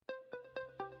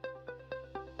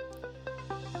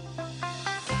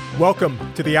Welcome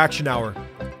to the Action Hour.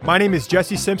 My name is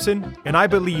Jesse Simpson, and I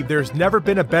believe there's never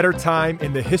been a better time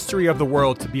in the history of the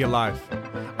world to be alive.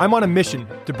 I'm on a mission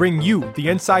to bring you the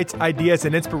insights, ideas,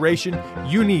 and inspiration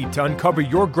you need to uncover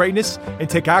your greatness and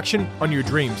take action on your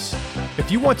dreams.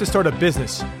 If you want to start a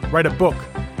business, write a book,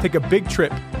 take a big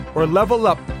trip, or level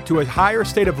up to a higher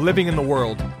state of living in the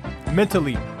world,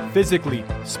 mentally, physically,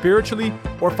 spiritually,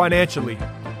 or financially,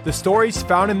 the stories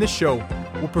found in this show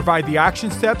will provide the action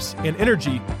steps and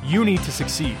energy you need to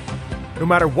succeed. No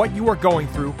matter what you are going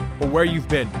through or where you've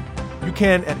been, you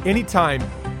can at any time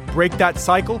break that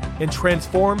cycle and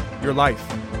transform your life.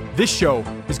 This show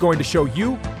is going to show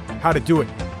you how to do it.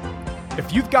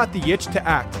 If you've got the itch to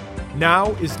act,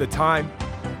 now is the time.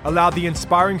 Allow the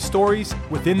inspiring stories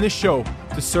within this show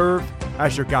to serve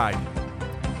as your guide.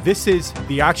 This is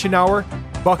the Action Hour.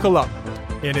 Buckle up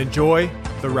and enjoy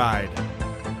the ride.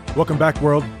 Welcome back,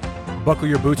 world. Buckle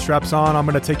your bootstraps on. I'm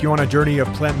going to take you on a journey of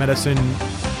plant medicine.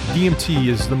 DMT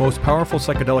is the most powerful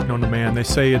psychedelic known to man. They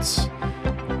say it's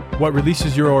what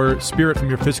releases your spirit from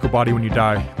your physical body when you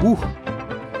die. Woo!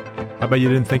 I bet you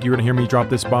didn't think you were going to hear me drop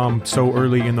this bomb so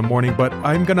early in the morning, but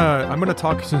I'm gonna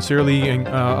talk sincerely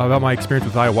about my experience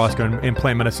with ayahuasca and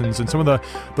plant medicines and some of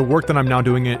the work that I'm now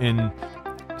doing in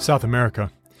South America.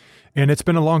 And it's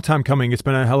been a long time coming. It's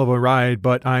been a hell of a ride,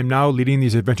 but I'm now leading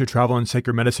these adventure travel and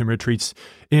sacred medicine retreats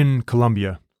in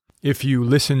Colombia. If you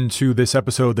listen to this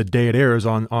episode the day it airs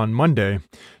on Monday,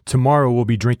 tomorrow we'll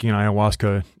be drinking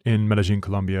ayahuasca in Medellin,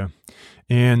 Colombia.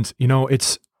 And,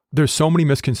 there's so many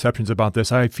misconceptions about this.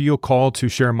 I feel called to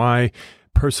share my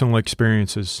personal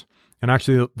experiences. And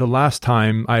actually, the last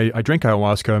time I drank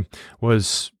ayahuasca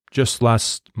was just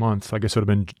last month. I guess it would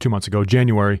have been 2 months ago,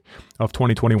 January of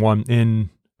 2021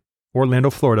 in Orlando,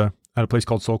 Florida, at a place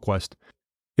called Soul Quest.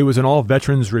 It was an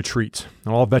all-veterans retreat,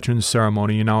 an all-veterans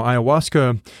ceremony.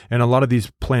 Ayahuasca and a lot of these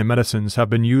plant medicines have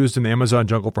been used in the Amazon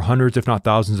jungle for hundreds, if not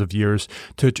thousands of years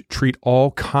to treat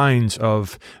all kinds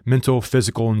of mental,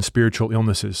 physical, and spiritual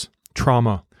illnesses,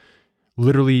 trauma,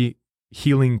 literally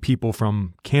healing people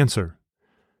from cancer,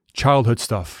 childhood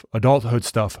stuff, adulthood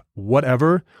stuff,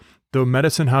 whatever. The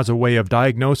medicine has a way of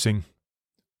diagnosing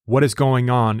what is going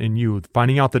on in you,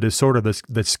 finding out the disorder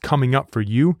that's coming up for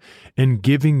you, and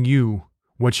giving you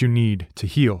what you need to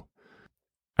heal.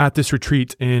 At this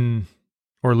retreat in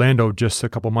Orlando just a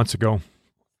couple months ago,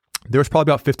 there was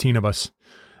probably about 15 of us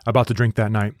about to drink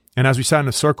that night. And as we sat in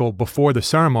a circle before the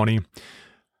ceremony,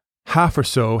 half or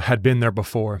so had been there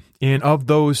before. And of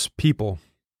those people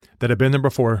that had been there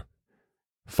before,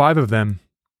 5 of them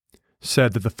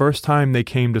said that the first time they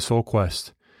came to Soul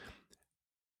Quest,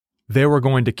 they were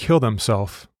going to kill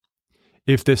themselves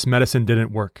if this medicine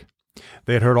didn't work.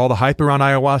 They had heard all the hype around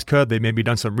ayahuasca. They maybe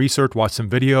done some research, watched some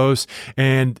videos,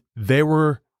 and they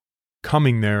were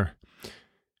coming there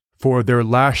for their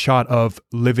last shot of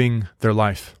living their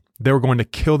life. They were going to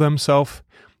kill themselves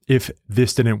if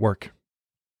this didn't work.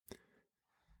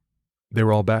 They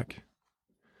were all back.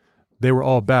 They were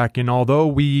all back. And although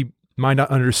we might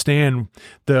not understand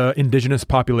the indigenous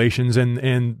populations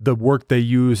and the work they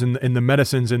use and the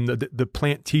medicines and the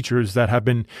plant teachers that have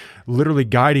been literally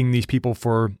guiding these people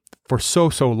for so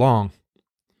long,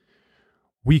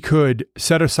 we could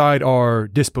set aside our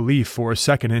disbelief for a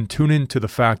second and tune into the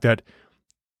fact that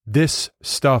this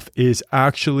stuff is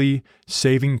actually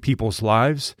saving people's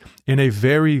lives in a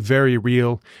very, very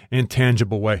real and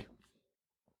tangible way.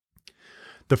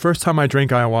 The first time I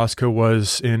drank ayahuasca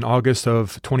was in August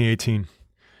of 2018.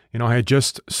 I had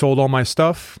just sold all my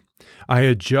stuff. I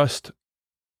had just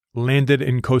landed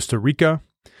in Costa Rica,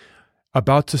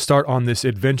 about to start on this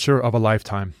adventure of a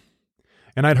lifetime.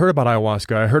 And I'd heard about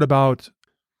ayahuasca. I heard about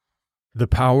the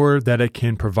power that it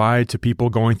can provide to people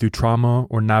going through trauma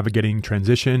or navigating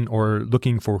transition or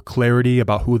looking for clarity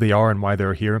about who they are and why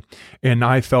they're here. And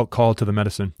I felt called to the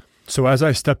medicine. So as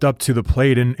I stepped up to the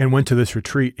plate and went to this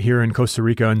retreat here in Costa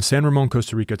Rica, in San Ramon,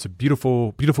 Costa Rica, it's a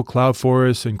beautiful, beautiful cloud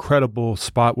forest, incredible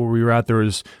spot where we were at. There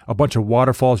was a bunch of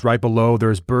waterfalls right below.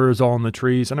 There's birds all in the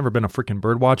trees. I've never been a freaking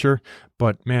bird watcher,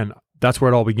 but man, that's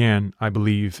where it all began, I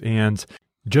believe. And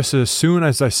just as soon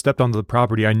as I stepped onto the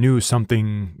property, I knew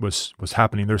something was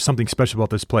happening. There was something special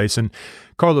about this place. And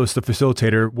Carlos, the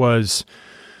facilitator,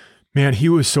 man, he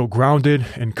was so grounded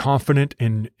and confident,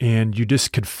 and you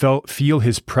just could feel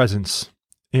his presence.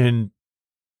 And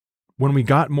when we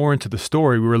got more into the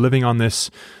story, we were living on this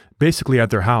basically at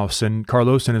their house, and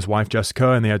Carlos and his wife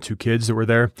Jessica, and they had 2 kids that were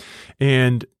there.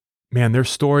 And man, their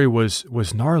story was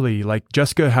gnarly. Like,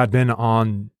 Jessica had been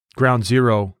on ground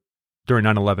zero during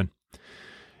 9/11.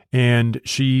 And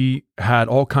she had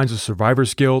all kinds of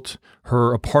survivor's guilt.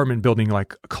 Her apartment building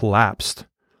collapsed.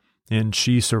 and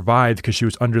she survived because she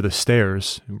was under the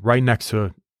stairs right next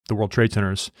to the World Trade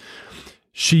Centers.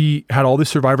 She had all this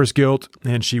survivor's guilt,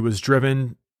 and she was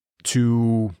driven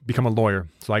to become a lawyer.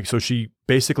 So she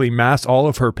basically masked all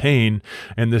of her pain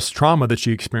and this trauma that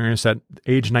she experienced at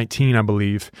age 19, I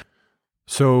believe.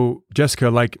 So Jessica,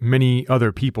 like many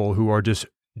other people who are just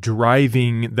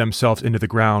driving themselves into the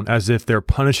ground as if they're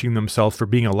punishing themselves for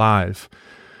being alive,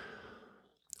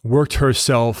 worked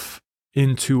herself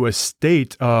into a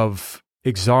state of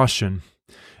exhaustion.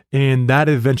 And that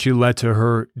eventually led to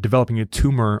her developing a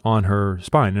tumor on her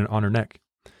spine and on her neck.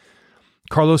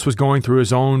 Carlos was going through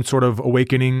his own sort of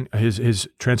awakening, his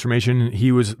transformation.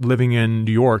 He was living in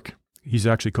New York. He's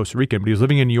actually Costa Rican, but he was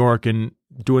living in New York and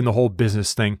doing the whole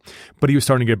business thing. But he was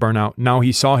starting to get burnt out. Now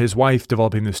he saw his wife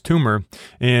developing this tumor,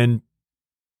 and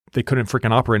they couldn't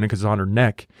freaking operate it because it's on her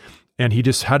neck. And he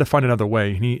just had to find another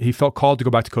way. He felt called to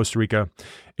go back to Costa Rica.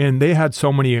 And they had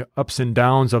so many ups and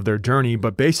downs of their journey.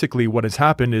 But basically what has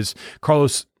happened is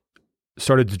Carlos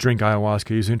started to drink ayahuasca.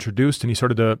 He was introduced and he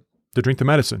started to drink the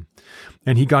medicine.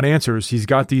 And he got answers. He's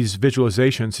got these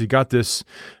visualizations. He got this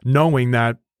knowing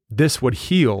that this would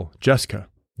heal Jessica.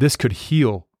 This could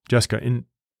heal Jessica. And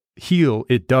heal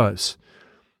it does.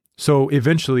 So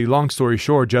eventually, long story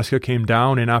short, Jessica came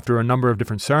down, and after a number of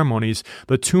different ceremonies,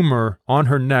 the tumor on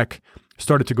her neck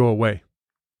started to go away.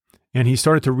 And he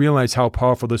started to realize how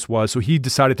powerful this was. So he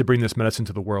decided to bring this medicine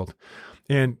to the world.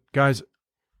 And guys,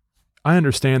 I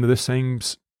understand that this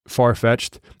seems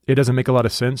far-fetched. It doesn't make a lot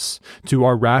of sense to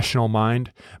our rational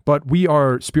mind, but we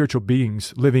are spiritual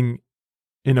beings living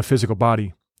in a physical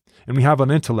body. And we have an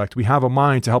intellect, we have a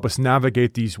mind to help us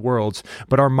navigate these worlds,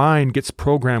 but our mind gets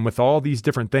programmed with all these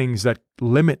different things that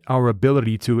limit our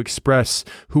ability to express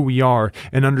who we are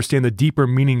and understand the deeper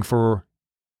meaning for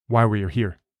why we are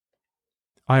here.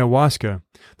 Ayahuasca,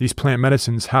 these plant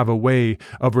medicines have a way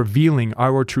of revealing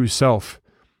our true self,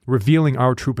 revealing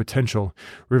our true potential,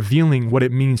 revealing what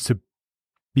it means to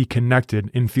be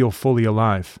connected and feel fully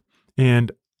alive.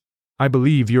 And I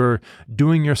believe you're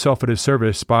doing yourself a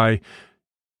disservice by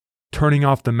turning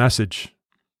off the message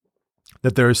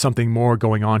that there is something more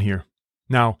going on here.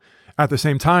 Now, at the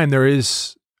same time, there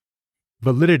is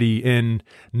validity in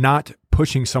not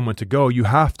pushing someone to go. You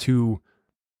have to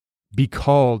be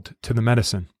called to the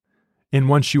medicine. And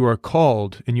once you are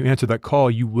called and you answer that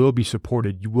call, you will be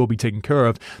supported. You will be taken care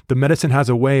of. The medicine has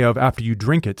a way of, after you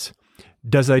drink it,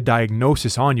 does a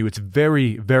diagnosis on you. It's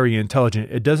very, very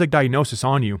intelligent. It does a diagnosis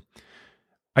on you,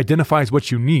 identifies what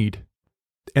you need,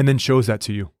 and then shows that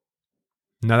to you.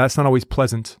 Now, that's not always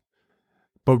pleasant,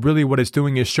 but really what it's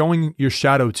doing is showing your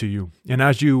shadow to you. And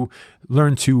as you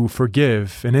learn to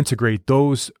forgive and integrate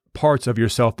those parts of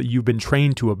yourself that you've been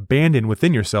trained to abandon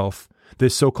within yourself,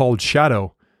 this so-called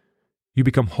shadow, you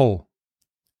become whole.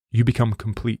 You become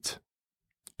complete.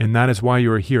 And that is why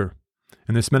you are here.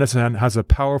 And this medicine has a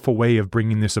powerful way of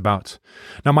bringing this about.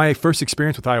 Now, my first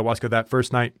experience with ayahuasca that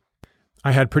first night,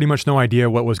 I had pretty much no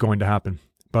idea what was going to happen.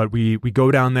 But we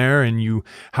go down there and you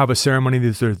have a ceremony.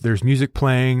 There's music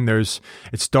playing.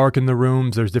 It's dark in the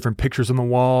rooms. There's different pictures on the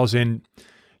walls, and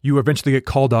you eventually get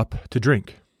called up to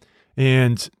drink.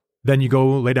 And then you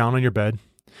go lay down on your bed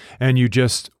and you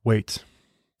just wait.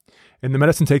 And the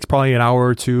medicine takes probably an hour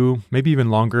or two, maybe even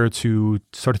longer, to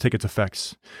start to take its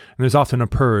effects. And there's often a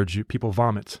purge. People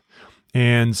vomit.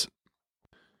 And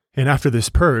after this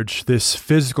purge, this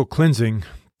physical cleansing,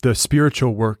 the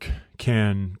spiritual work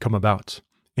can come about.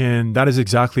 And that is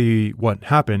exactly what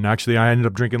happened. Actually, I ended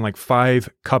up drinking like 5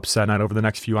 cups that night over the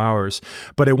next few hours.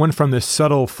 But it went from this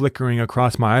subtle flickering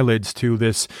across my eyelids to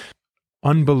this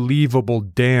unbelievable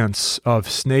dance of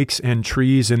snakes and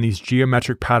trees and these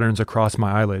geometric patterns across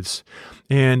my eyelids.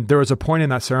 And there was a point in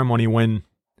that ceremony when,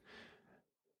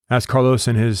 as Carlos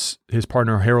and his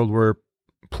partner Harold were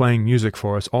playing music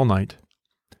for us all night,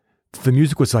 the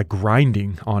music was like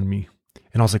grinding on me.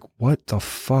 And I was like, what the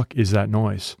fuck is that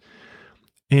noise?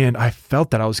 And I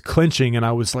felt that I was clenching and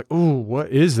I was like, oh, what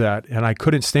is that? And I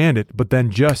couldn't stand it. But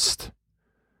then just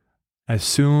as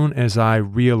soon as I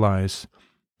realized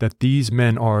that these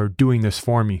men are doing this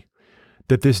for me,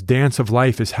 that this dance of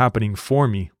life is happening for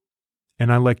me,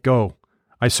 and I let go,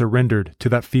 I surrendered to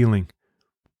that feeling,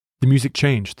 the music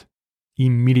changed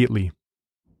immediately.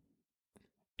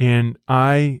 And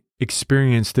I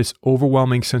experienced this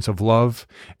overwhelming sense of love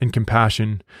and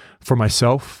compassion for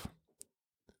myself,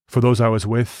 for those I was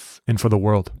with, and for the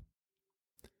world.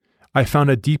 I found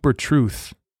a deeper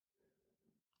truth.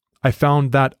 I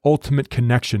found that ultimate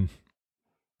connection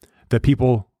that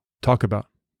people talk about.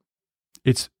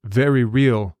 It's very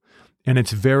real and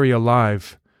it's very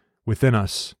alive within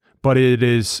us, but it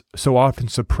is so often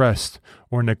suppressed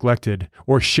or neglected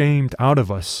or shamed out of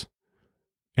us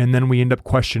And then we end up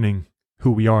questioning who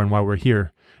we are and why we're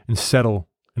here and settle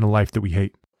in a life that we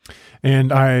hate.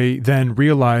 And I then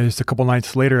realized a couple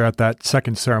nights later at that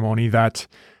second ceremony that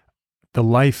the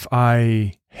life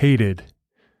I hated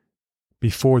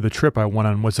before the trip I went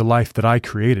on was a life that I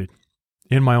created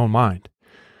in my own mind.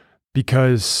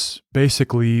 Because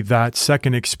basically that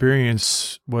second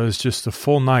experience was just a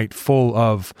full night full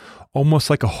of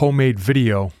almost like a homemade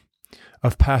video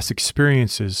of past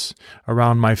experiences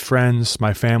around my friends,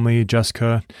 my family,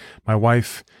 Jessica, my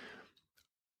wife.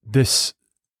 This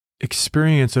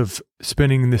experience of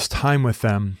spending this time with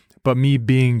them, but me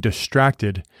being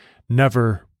distracted,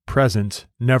 never present,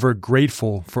 never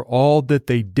grateful for all that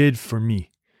they did for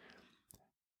me.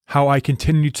 How I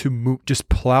continue to just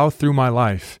plow through my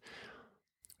life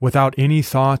without any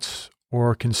thoughts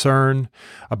or concern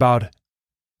about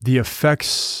the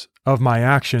effects of my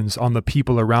actions on the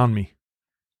people around me.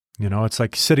 It's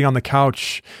like sitting on the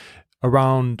couch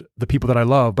around the people that I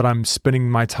love, but I'm spending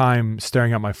my time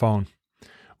staring at my phone,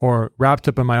 or wrapped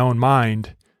up in my own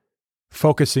mind,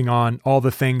 focusing on all the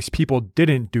things people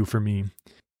didn't do for me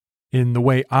in the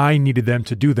way I needed them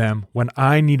to do them when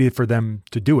I needed for them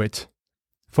to do it,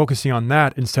 focusing on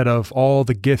that instead of all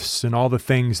the gifts and all the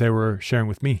things they were sharing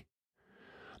with me.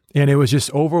 And it was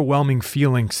just overwhelming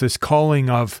feelings, this calling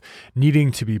of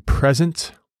needing to be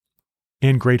present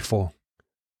and grateful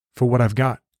for what I've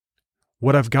got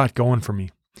going for me.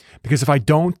 Because if I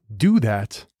don't do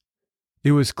that,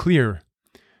 it was clear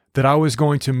that I was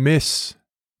going to miss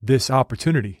this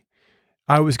opportunity.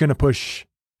 I was going to push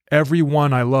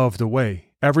everyone I loved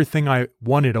away, everything I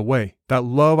wanted away. That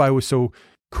love I was so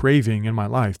craving in my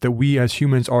life, that we as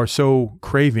humans are so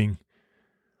craving,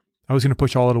 I was going to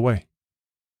push all it away.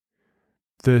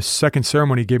 The second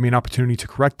ceremony gave me an opportunity to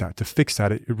correct that, to fix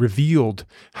that. It revealed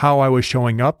how I was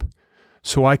showing up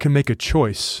so I can make a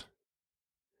choice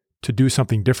to do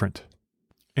something different.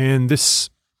 And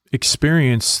this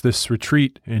experience, this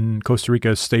retreat in Costa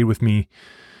Rica stayed with me.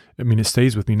 It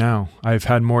stays with me now. I've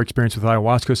had more experience with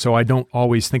ayahuasca, so I don't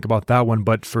always think about that one.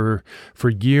 But for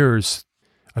years,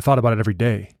 I thought about it every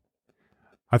day.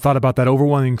 I thought about that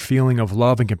overwhelming feeling of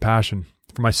love and compassion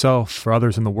for myself, for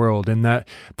others in the world, and that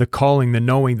the calling, the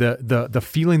knowing, the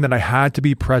feeling that I had to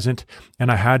be present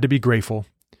and I had to be grateful.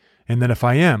 And that if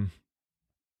I am,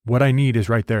 what I need is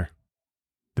right there.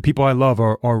 The people I love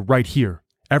are right here.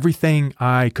 Everything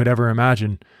I could ever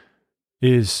imagine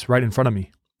is right in front of me.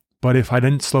 But if I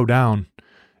didn't slow down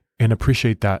and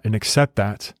appreciate that and accept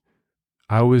that,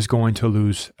 I was going to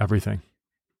lose everything.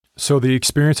 So the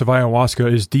experience of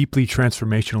ayahuasca is deeply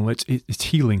transformational. It's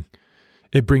healing.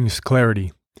 It brings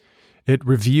clarity. It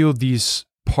revealed these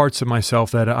parts of myself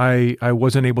that I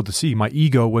wasn't able to see. My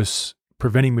ego was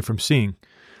preventing me from seeing.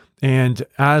 And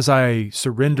as I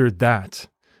surrendered that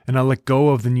and I let go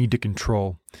of the need to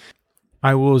control,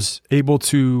 I was able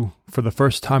to, for the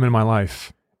first time in my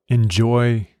life,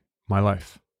 enjoy my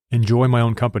life, enjoy my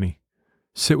own company,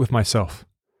 sit with myself.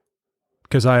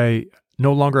 Because I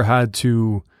no longer had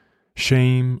to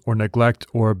shame or neglect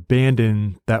or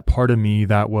abandon that part of me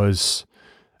that was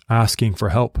asking for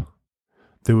help,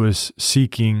 that was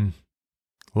seeking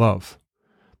love,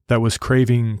 that was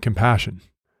craving compassion.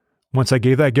 Once I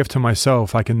gave that gift to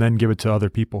myself, I can then give it to other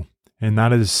people. And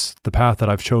that is the path that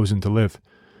I've chosen to live.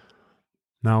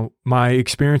 Now, my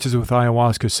experiences with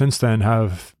ayahuasca since then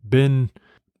have been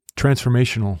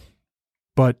transformational,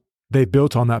 but they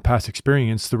built on that past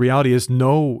experience. The reality is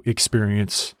no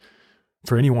experience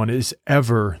for anyone is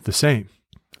ever the same,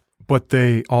 but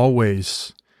they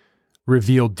always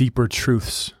reveal deeper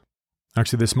truths.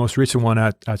 Actually, this most recent one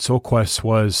at Soul Quest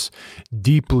was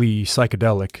deeply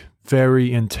psychedelic,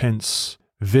 very intense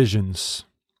visions.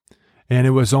 And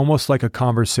it was almost like a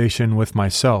conversation with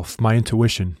myself, my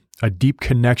intuition, a deep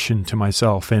connection to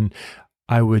myself. And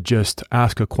I would just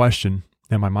ask a question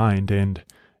in my mind, and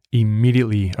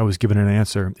immediately I was given an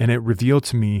answer. And it revealed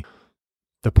to me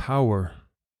the power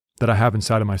that I have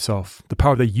inside of myself, the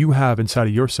power that you have inside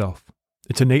of yourself.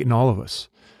 It's innate in all of us.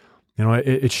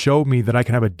 It showed me that I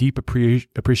can have a deep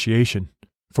appreciation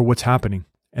for what's happening,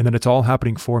 and that it's all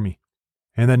happening for me.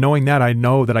 And then knowing that, I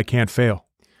know that I can't fail.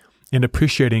 And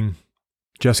appreciating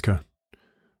Jessica,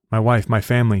 my wife, my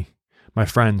family, my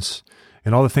friends,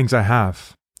 and all the things I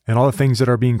have, and all the things that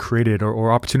are being created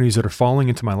or opportunities that are falling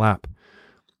into my lap.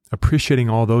 Appreciating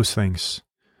all those things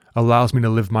allows me to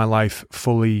live my life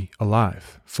fully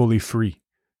alive, fully free,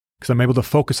 because I'm able to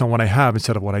focus on what I have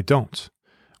instead of what I don't.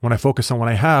 When I focus on what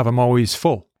I have, I'm always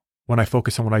full. When I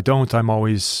focus on what I don't, I'm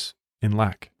always in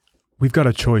lack. We've got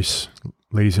a choice,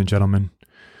 ladies and gentlemen.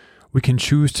 We can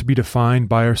choose to be defined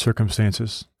by our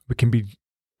circumstances. We can be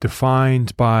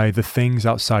defined by the things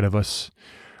outside of us,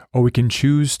 or we can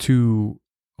choose to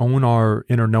own our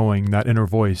inner knowing, that inner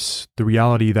voice, the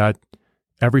reality that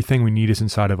everything we need is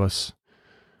inside of us.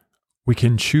 We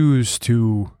can choose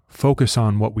to focus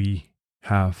on what we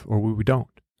have or what we don't.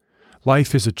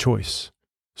 Life is a choice.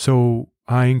 So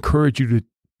I encourage you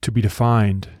to be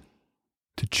defined,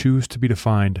 to choose to be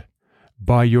defined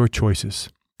by your choices,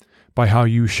 by how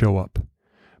you show up,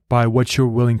 by what you're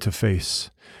willing to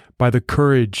face, by the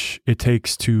courage it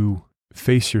takes to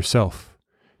face yourself,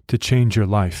 to change your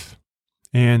life.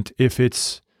 And if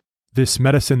it's this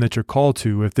medicine that you're called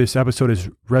to, if this episode is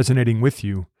resonating with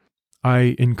you,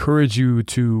 I encourage you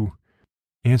to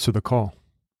answer the call.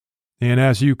 And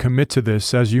as you commit to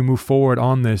this, as you move forward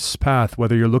on this path,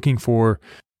 whether you're looking for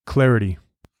clarity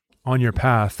on your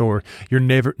path, or you're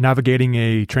navigating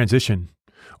a transition,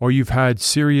 or you've had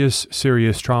serious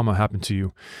trauma happen to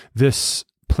you, this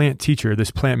plant teacher,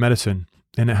 this plant medicine,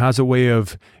 and it has a way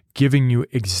of giving you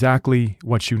exactly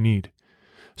what you need.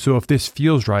 So if this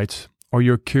feels right, or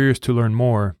you're curious to learn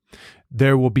more,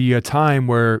 there will be a time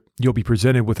where you'll be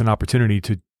presented with an opportunity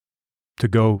to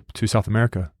go to South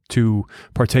America, to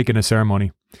partake in a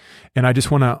ceremony. And I just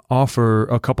want to offer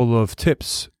a couple of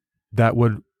tips that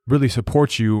would really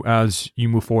support you as you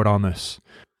move forward on this.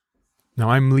 Now,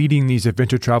 I'm leading these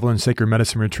adventure travel and sacred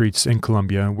medicine retreats in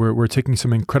Colombia. We're taking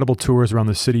some incredible tours around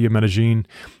the city of Medellin,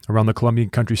 around the Colombian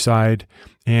countryside,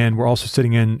 and we're also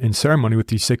sitting in ceremony with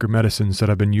these sacred medicines that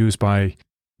have been used by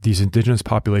these indigenous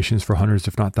populations for hundreds,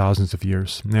 if not thousands of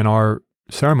years. And our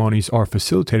ceremonies are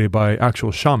facilitated by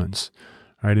actual shamans.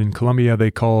 Right? In Colombia, they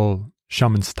call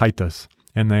shamans taitas,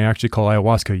 and they actually call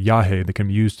ayahuasca yahe. They can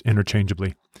be used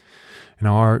interchangeably. And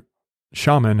our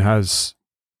shaman has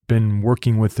been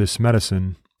working with this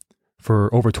medicine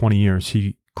for over 20 years.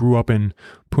 He grew up in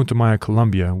Putumayo,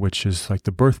 Colombia, which is like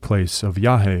the birthplace of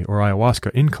yahe or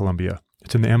ayahuasca in Colombia.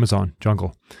 It's in the Amazon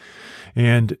jungle.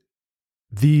 And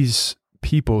these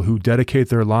people who dedicate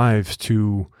their lives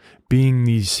to being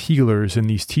these healers and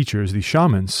these teachers, these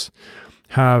shamans,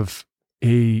 have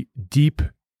a deep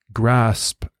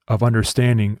grasp of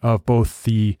understanding of both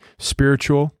the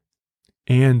spiritual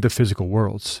and the physical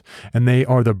worlds. And they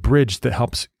are the bridge that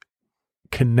helps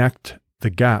connect the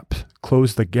gap,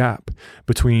 close the gap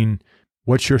between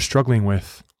what you're struggling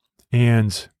with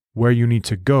and where you need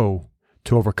to go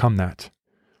to overcome that.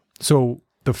 So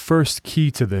the first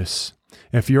key to this,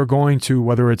 if you're going to,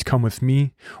 whether it's come with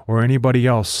me or anybody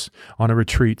else on a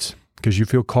retreat, because you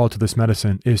feel called to this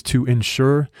medicine, is to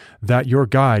ensure that your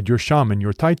guide, your shaman,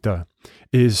 your taita,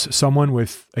 is someone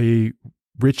with a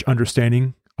rich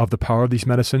understanding of the power of these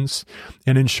medicines,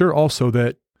 and ensure also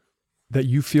that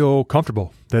you feel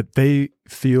comfortable, that they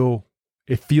feel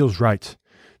it feels right.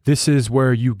 This is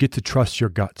where you get to trust your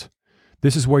gut.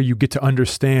 This is where you get to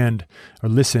understand or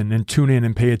listen and tune in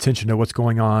and pay attention to what's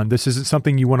going on. This isn't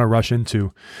something you want to rush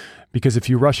into, because if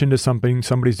you rush into something,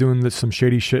 somebody's doing some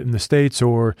shady shit in the States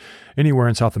or anywhere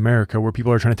in South America where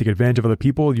people are trying to take advantage of other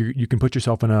people, you can put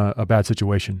yourself in a bad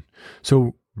situation.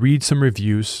 So read some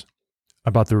reviews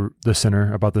about the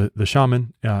center, about the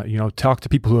shaman, talk to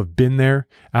people who have been there,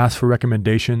 ask for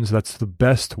recommendations. That's the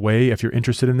best way, if you're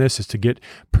interested in this, is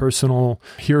to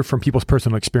hear from people's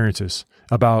personal experiences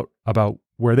about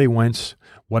where they went,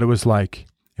 what it was like,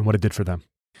 and what it did for them.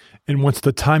 And once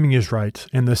the timing is right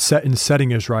and the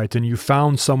setting is right, and you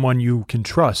found someone you can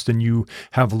trust, and you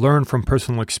have learned from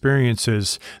personal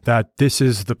experiences that this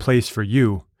is the place for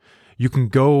you, you can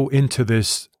go into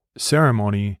this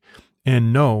ceremony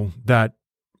and know that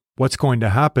what's going to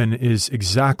happen is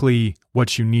exactly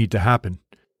what you need to happen.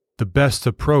 The best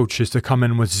approach is to come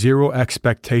in with zero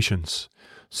expectations.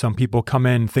 Some people come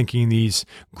in thinking these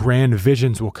grand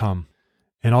visions will come,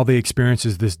 and all they experience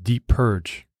is this deep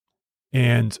purge.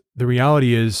 And the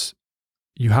reality is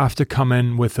you have to come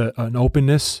in with an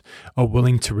openness, a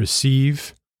willing to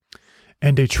receive,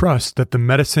 and a trust that the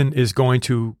medicine is going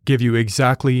to give you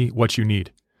exactly what you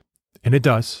need. And it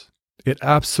does. It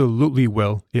absolutely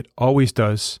will. It always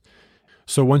does.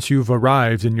 So once you've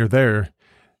arrived and you're there,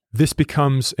 this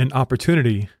becomes an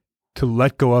opportunity to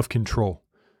let go of control,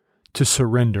 to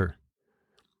surrender.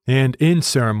 And in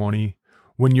ceremony,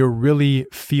 when you're really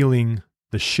feeling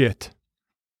the shit,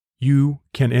 you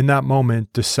can in that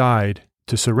moment decide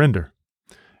to surrender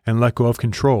and let go of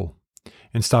control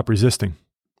and stop resisting.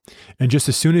 And just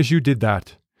as soon as you did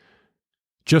that,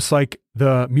 just like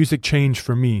the music changed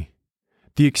for me,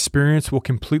 the experience will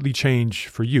completely change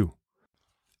for you.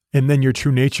 And then your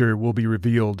true nature will be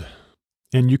revealed.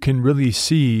 And you can really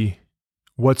see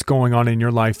what's going on in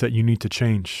your life that you need to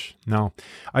change. Now,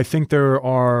 I think there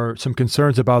are some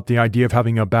concerns about the idea of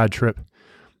having a bad trip.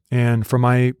 And from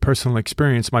my personal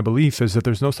experience, my belief is that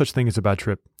there's no such thing as a bad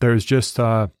trip. There's just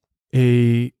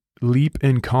a leap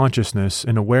in consciousness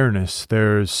and awareness.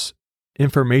 There's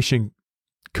information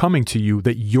coming to you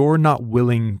that you're not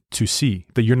willing to see,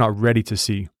 that you're not ready to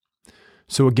see.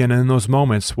 So again, in those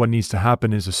moments, what needs to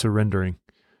happen is a surrendering,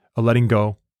 a letting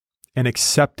go, an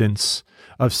acceptance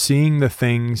of seeing the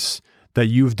things that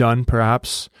you've done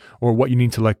perhaps, or what you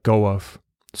need to let go of.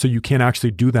 So you can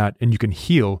actually do that, and you can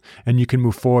heal, and you can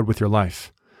move forward with your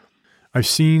life. I've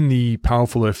seen the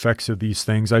powerful effects of these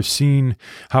things. I've seen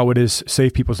how it has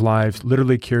saved people's lives,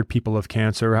 literally cured people of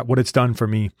cancer, what it's done for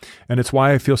me. And it's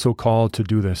why I feel so called to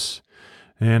do this.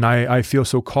 And I feel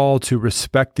so called to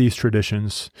respect these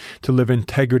traditions, to live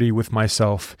integrity with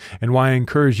myself, and why I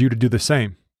encourage you to do the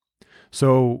same.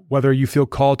 So whether you feel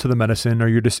called to the medicine or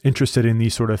you're just interested in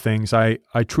these sort of things, I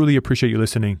truly appreciate you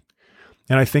listening.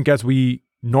 And I think as we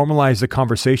normalize the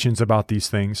conversations about these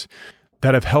things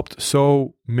that have helped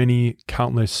so many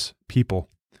countless people,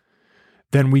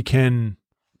 then we can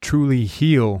truly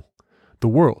heal the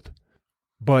world.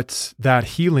 But that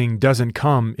healing doesn't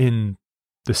come in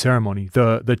the ceremony.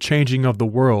 The changing of the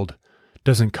world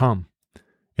doesn't come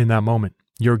in that moment.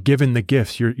 You're given the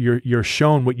gifts. You're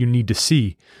shown what you need to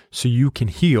see so you can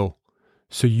heal,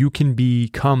 so you can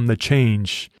become the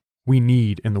change we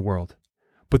need in the world.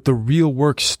 But the real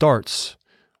work starts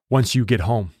once you get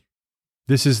home.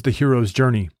 This is the hero's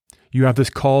journey. You have this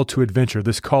call to adventure,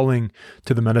 this calling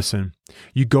to the medicine.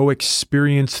 You go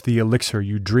experience the elixir,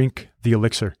 you drink the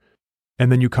elixir,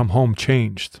 and then you come home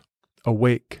changed,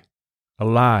 awake,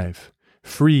 alive,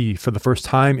 free for the first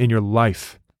time in your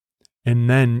life. And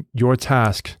then your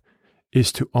task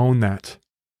is to own that,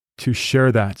 to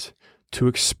share that, to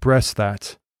express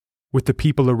that with the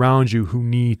people around you who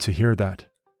need to hear that.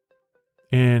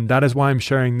 And that is why I'm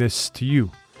sharing this to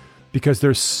you. Because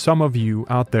there's some of you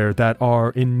out there that are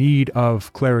in need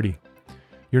of clarity.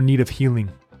 You're in need of healing.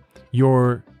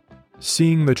 You're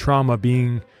seeing the trauma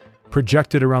being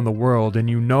projected around the world, and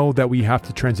you know that we have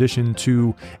to transition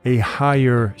to a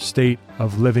higher state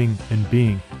of living and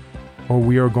being, or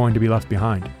we are going to be left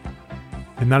behind.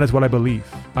 And that is what I believe.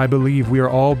 I believe we are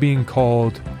all being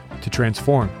called to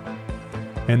transform.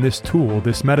 And this tool,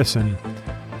 this medicine,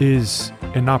 is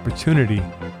an opportunity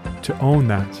to own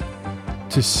that,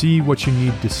 to see what you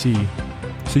need to see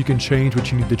so you can change what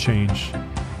you need to change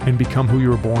and become who you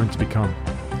were born to become.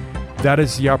 That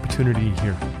is the opportunity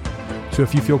here. So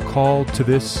if you feel called to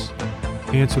this,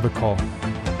 answer the call.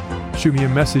 Shoot me a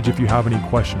message if you have any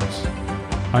questions.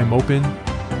 I'm open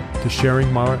to sharing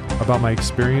more about my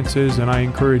experiences, and I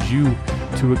encourage you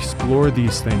to explore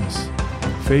these things,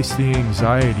 face the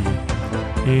anxiety,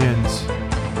 and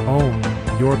own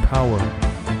your power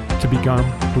to become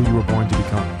who you were born to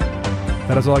become.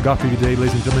 That is all I got for you today,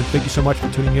 ladies and gentlemen. Thank you so much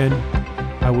for tuning in.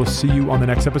 I will see you on the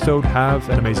next episode. Have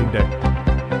an amazing day.